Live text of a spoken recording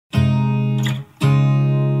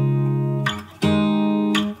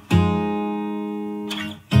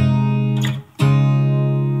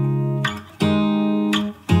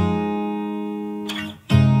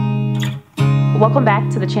Welcome back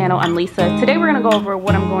to the channel. I'm Lisa. Today we're going to go over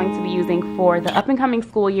what I'm going to be using for the up and coming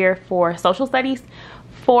school year for social studies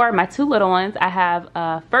for my two little ones. I have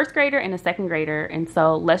a first grader and a second grader, and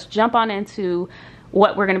so let's jump on into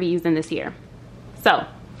what we're going to be using this year. So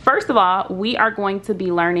first of all, we are going to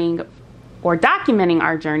be learning or documenting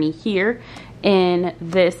our journey here in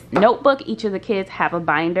this notebook. Each of the kids have a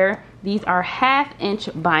binder. These are 1/2-inch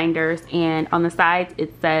binders, and on the sides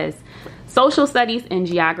it says social studies and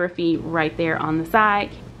geography right there on the side.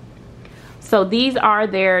 So these are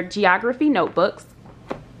their geography notebooks,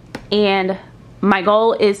 and my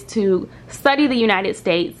goal is to study the United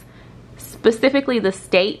States, specifically the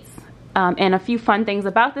states, and a few fun things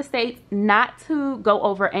about the states, not to go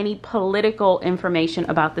over any political information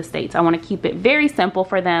about the states. I want to keep it very simple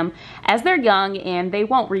for them as they're young, and they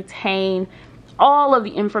won't retain all of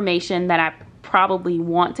the information that I probably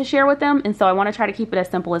want to share with them, and so I want to try to keep it as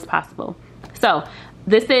simple as possible. So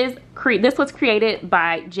this was created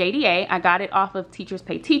by JDA. I got it off of Teachers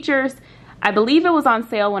Pay Teachers. I believe it was on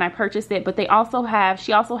sale when I purchased it, but she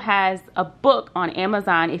also has a book on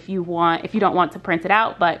Amazon if you don't want to print it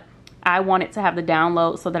out, but I want it to have the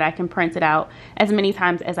download so that I can print it out as many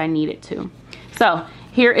times as I need it to. So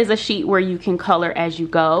here is a sheet where you can color as you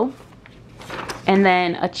go, and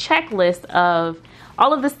then a checklist of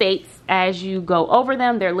all of the states as you go over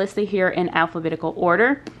them. They're listed here in alphabetical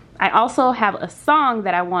order. I also have a song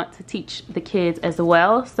that I want to teach the kids as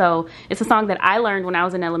well. So it's a song that I learned when I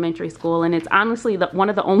was in elementary school, and it's honestly one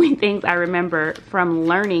of the only things I remember from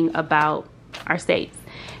learning about our states.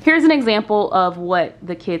 Here's an example of what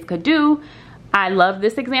the kids could do. I love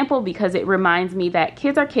this example because it reminds me that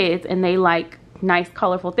kids are kids and they like nice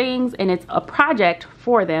colorful things, and it's a project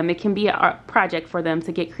for them. It can be a project for them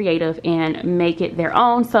to get creative and make it their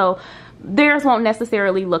own. So theirs won't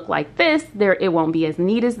necessarily look like this. It won't be as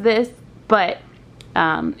neat as this, but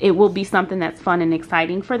it will be something that's fun and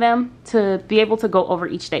exciting for them to be able to go over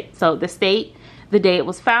each state. So the state, the day it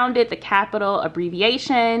was founded, the capital,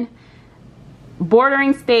 abbreviation,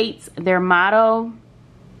 bordering states, their motto,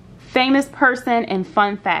 famous person, and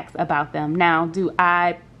fun facts about them. Now, do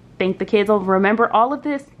I think the kids will remember all of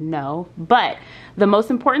this? No, but the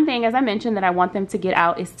most important thing, as I mentioned, that I want them to get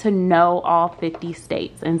out is to know all 50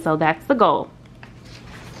 states, and so that's the goal.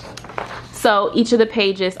 So each of the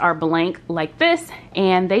pages are blank like this,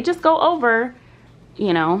 and they just go over,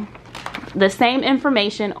 you know, the same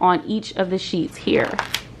information on each of the sheets here.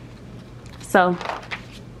 So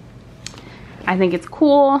I think it's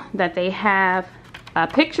cool that they have a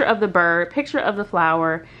picture of the bird, picture of the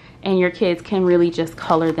flower, and your kids can really just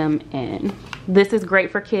color them in. This is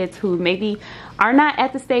great for kids who maybe are not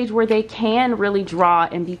at the stage where they can really draw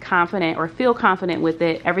and be confident or feel confident with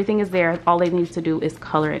it. Everything is there. All they need to do is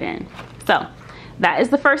color it in. So that is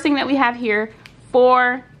the first thing that we have here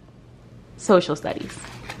for social studies.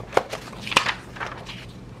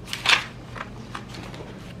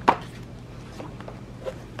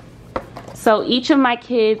 So each of my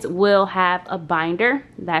kids will have a binder.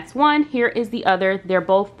 That's one. Here is the other. They're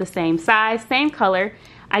both the same size, same color.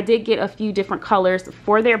 I did get a few different colors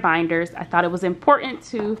for their binders. I thought it was important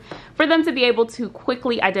for them to be able to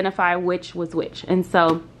quickly identify which was which. And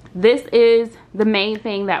so this is the main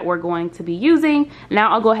thing that we're going to be using.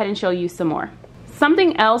 Now I'll go ahead and show you some more.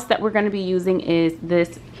 Something else that we're going to be using is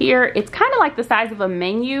this here. It's kind of like the size of a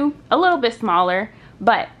menu, a little bit smaller,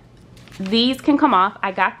 but these can come off.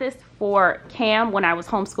 I got this for Cam when I was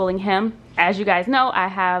homeschooling him. As you guys know, I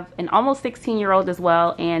have an almost 16-year-old as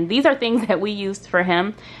well, and these are things that we used for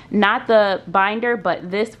him. Not the binder, but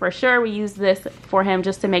this for sure. We used this for him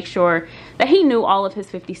just to make sure that he knew all of his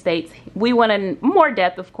 50 states. We went in more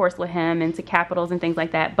depth, of course, with him into capitals and things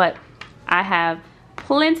like that, but I have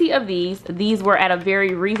plenty of these. These were at a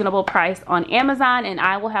very reasonable price on Amazon, and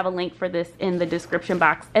I will have a link for this in the description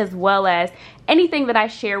box, as well as anything that I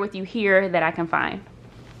share with you here that I can find.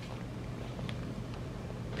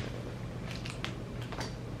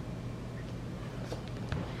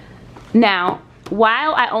 Now,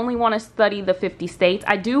 while I only want to study the 50 states,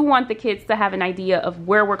 I do want the kids to have an idea of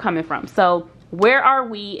where we're coming from. So where are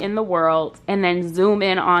we in the world, and then zoom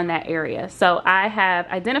in on that area. So I have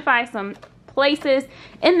identified some places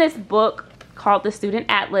in this book called the Student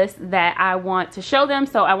Atlas that I want to show them.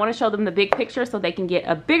 So I want to show them the big picture so they can get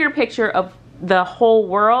a bigger picture of the whole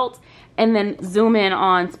world, and then zoom in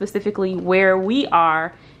on specifically where we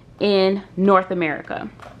are in North America.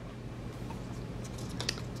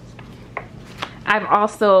 I've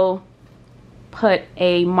also put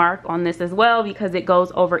a mark on this as well because it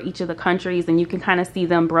goes over each of the countries, and you can kind of see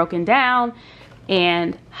them broken down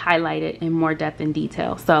and highlighted in more depth and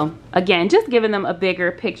detail. So again, just giving them a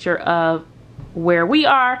bigger picture of where we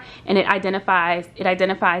are, and it identifies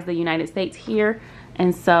the United States here.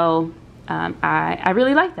 And so I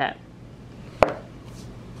really like that.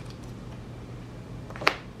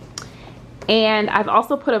 And I've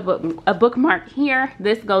also put a bookmark here.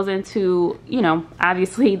 This goes into, you know,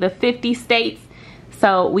 obviously the 50 states.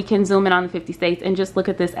 So we can zoom in on the 50 states and just look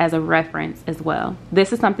at this as a reference as well.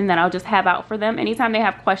 This is something that I'll just have out for them. Anytime they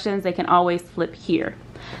have questions, they can always flip here.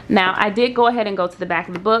 Now, I did go ahead and go to the back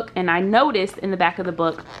of the book, and I noticed in the back of the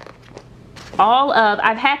book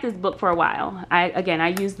I've had this book for a while.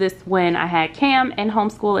 I used this when I had Cam and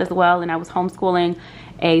homeschool as well, and I was homeschooling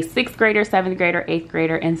a 6th grader, 7th grader, 8th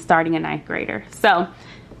grader, and starting a 9th grader. So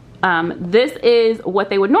this is what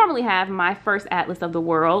they would normally have, my first atlas of the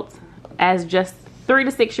world, as just 3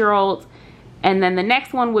 to 6 year olds. And then the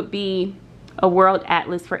next one would be a world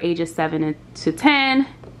atlas for ages 7 to 10.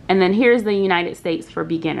 And then here's the United States for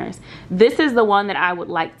beginners. This is the one that I would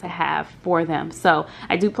like to have for them. So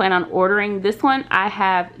I do plan on ordering this one. I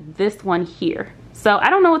have this one here. So I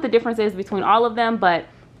don't know what the difference is between all of them, but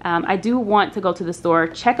I do want to go to the store,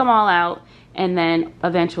 check them all out, and then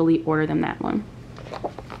eventually order them that one.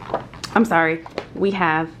 I'm sorry, we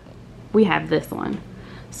have this one.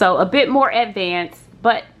 So a bit more advanced,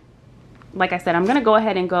 but like I said, I'm gonna go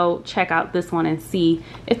ahead and go check out this one and see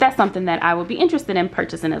if that's something that I would be interested in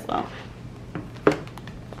purchasing as well.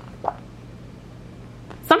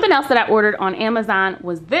 Something else that I ordered on Amazon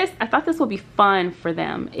was this. I thought this would be fun for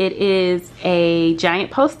them. It is a giant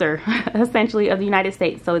poster, essentially, of the United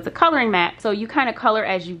States. So it's a coloring map. So you kind of color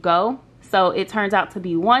as you go. So it turns out to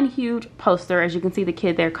be one huge poster. As you can see, the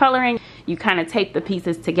kid there coloring. You kind of tape the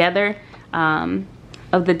pieces together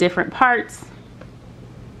of the different parts.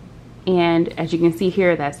 And as you can see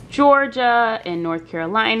here, that's Georgia and North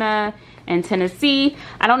Carolina and Tennessee.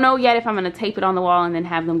 I don't know yet if I'm going to tape it on the wall and then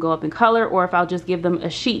have them go up in color, or if I'll just give them a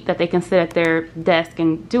sheet that they can sit at their desk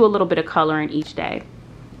and do a little bit of coloring each day.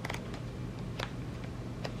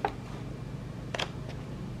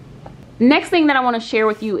 Next thing that I want to share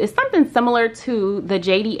with you is something similar to the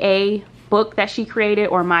JDA book that she created,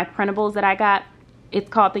 or my printables that I got. It's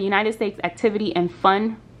called the United States Activity and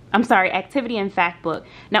Fact Book.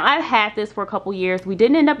 Now, I've had this for a couple years. We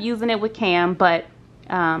didn't end up using it with Cam, but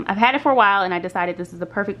I've had it for a while, and I decided this is the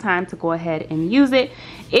perfect time to go ahead and use it.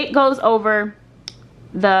 It goes over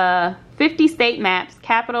the 50 state maps: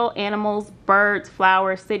 capital, animals, birds,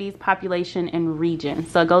 flowers, cities, population, and region.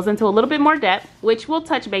 So it goes into a little bit more depth, which we'll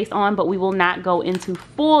touch base on, but we will not go into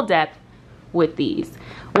full depth with these.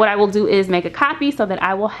 What I will do is make a copy so that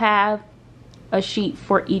I will have a sheet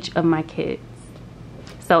for each of my kids.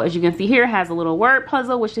 So as you can see here, it has a little word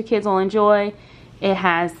puzzle, which the kids will enjoy. It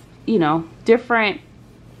has, you know, different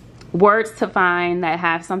words to find that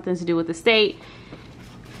have something to do with the state.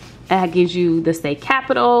 It gives you the state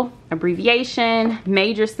capital, abbreviation,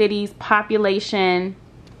 major cities, population,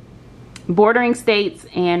 bordering states,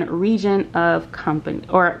 and region of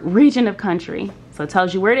country. So it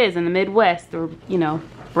tells you where it is in the Midwest, or, you know,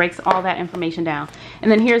 breaks all that information down. And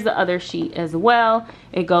then here's the other sheet as well.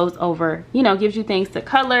 It goes over, you know, gives you things to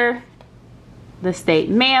color, the state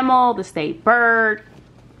mammal, the state bird,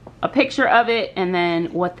 a picture of it, and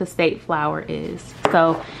then what the state flower is.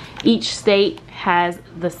 So each state has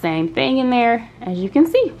the same thing in there, as you can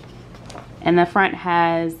see. And the front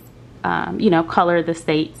has, you know, color the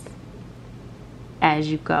states as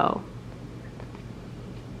you go.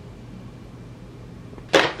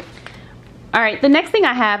 All right, the next thing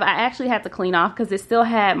I actually had to clean off because it still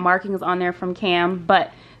had markings on there from Cam,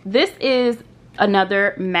 but this is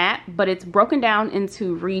another map, but it's broken down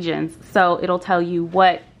into regions. So it'll tell you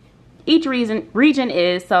what each region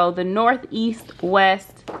is. So the Northeast,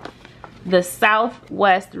 West, the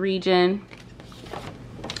Southwest region,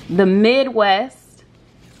 the Midwest,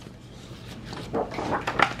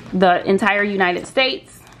 the entire United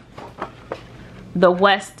States, the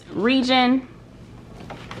West region,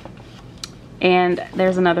 and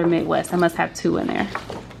there's another Midwest. I must have 2 in there.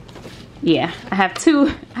 Yeah, I have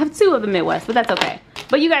two of the Midwest, but that's okay.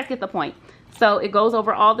 But you guys get the point. So it goes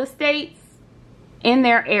over all the states in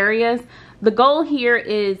their areas. The goal here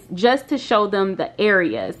is just to show them the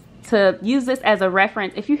areas, to use this as a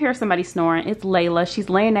reference. If you hear somebody snoring, it's Layla.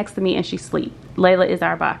 She's laying next to me and she's asleep. Layla is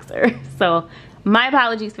our boxer. So my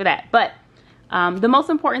apologies for that. But the most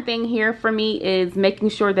important thing here for me is making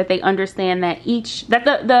sure that they understand that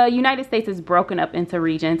the United States is broken up into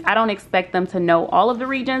regions. I don't expect them to know all of the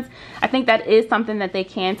regions. I think that is something that they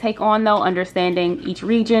can take on, though, understanding each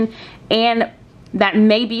region. And that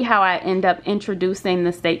may be how I end up introducing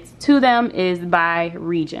the states to them, is by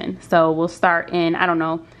region. So we'll start in, I don't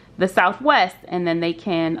know, the Southwest, and then they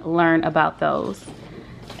can learn about those.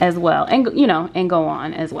 as well, and you know, and go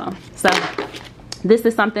on as well. So this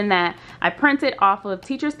is something that I printed off of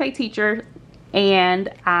Teachers Pay Teacher, and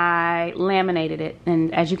I laminated it,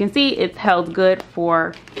 and as you can see, it's held good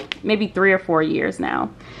for maybe 3 or 4 years now.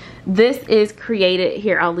 This is created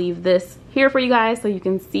here. I'll leave this here for you guys so you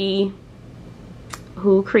can see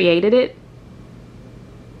who created it.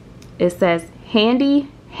 It says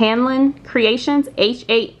Hanlon Creations,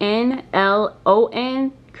 Hanlon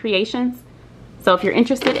Creations. So if you're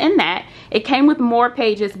interested in that, it came with more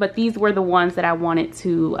pages, but these were the ones that I wanted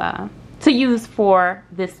to use for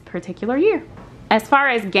this particular year. As far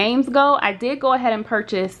as games go, I did go ahead and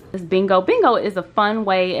purchase this Bingo. Bingo is a fun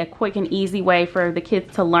way, a quick and easy way for the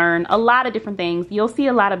kids to learn a lot of different things. You'll see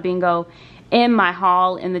a lot of Bingo in my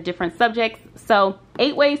haul in the different subjects. So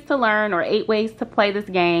 8 ways to learn, or 8 ways to play this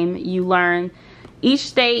game. You learn each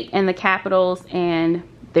state and the capitals, and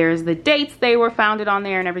there's the dates they were founded on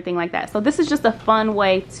there and everything like that. So this is just a fun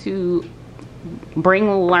way to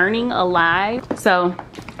bring learning alive. So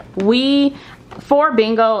for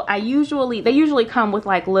Bingo, they usually come with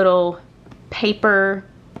like little paper,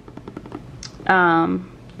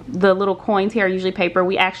 the little coins here are usually paper.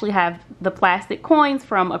 We actually have the plastic coins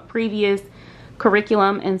from a previous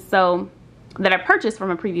curriculum, and so that I purchased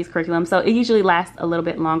from a previous curriculum, so it usually lasts a little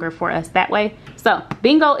bit longer for us that way. So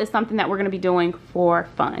Bingo is something that we're going to be doing for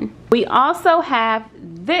fun. We also have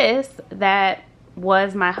this that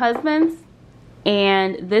was my husband's,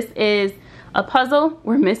 and this is a puzzle.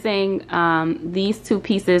 We're missing these 2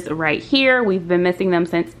 pieces right here. We've been missing them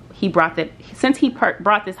since he brought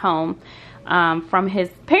this home from his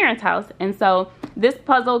parents' house, and so this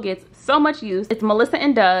puzzle gets so much use. It's Melissa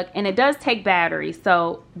and Doug, and it does take batteries,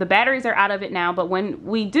 so the batteries are out of it now, but when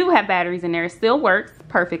we do have batteries in there, it still works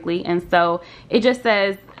perfectly. And so it just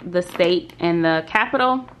says the state and the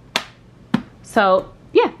capital. So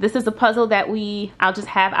yeah, this is a puzzle that I'll just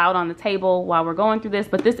have out on the table while we're going through this,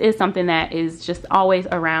 but this is something that is just always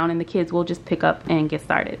around, and the kids will just pick up and get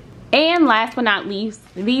started. And last but not least,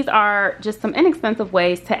 these are just some inexpensive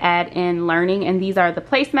ways to add in learning, and these are the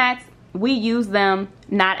placemats. We use them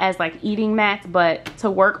not as like eating mats, but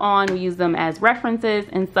to work on. We use them as references.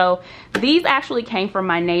 And so these actually came from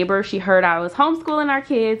my neighbor. She heard I was homeschooling our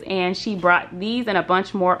kids, and she brought these and a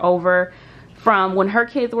bunch more over from when her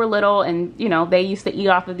kids were little, and you know, they used to eat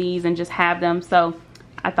off of these and just have them. So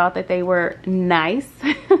I thought that they were nice.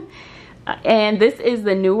 And this is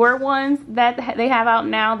the newer ones that they have out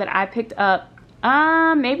now that I picked up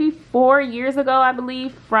maybe 4 years ago, I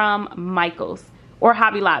believe, from Michael's or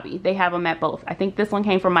Hobby Lobby. They have them at both. I think this one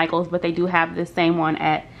came from Michael's, but they do have the same one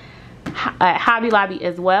at Hobby Lobby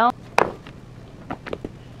as well.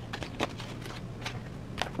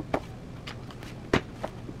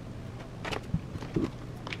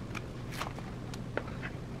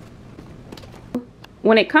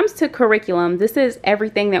 When it comes to curriculum, this is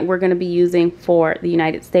everything that we're going to be using for the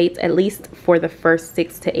United States, at least for the first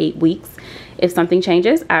 6 to 8 weeks. If something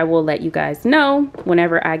changes, I will let you guys know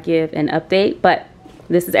whenever I give an update, but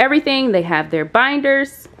this is everything. They have their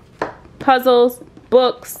binders, puzzles,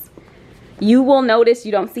 books. You will notice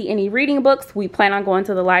you don't see any reading books. We plan on going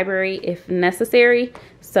to the library if necessary,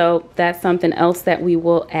 so that's something else that we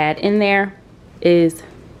will add in there. Is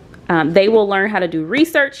they will learn how to do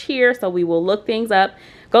research here, so we will look things up,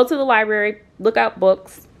 go to the library, look out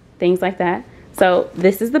books, things like that. So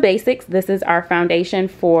this is the basics. This is our foundation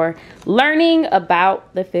for learning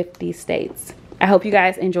about the 50 states. I hope you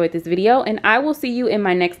guys enjoyed this video, and I will see you in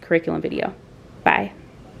my next curriculum video. Bye.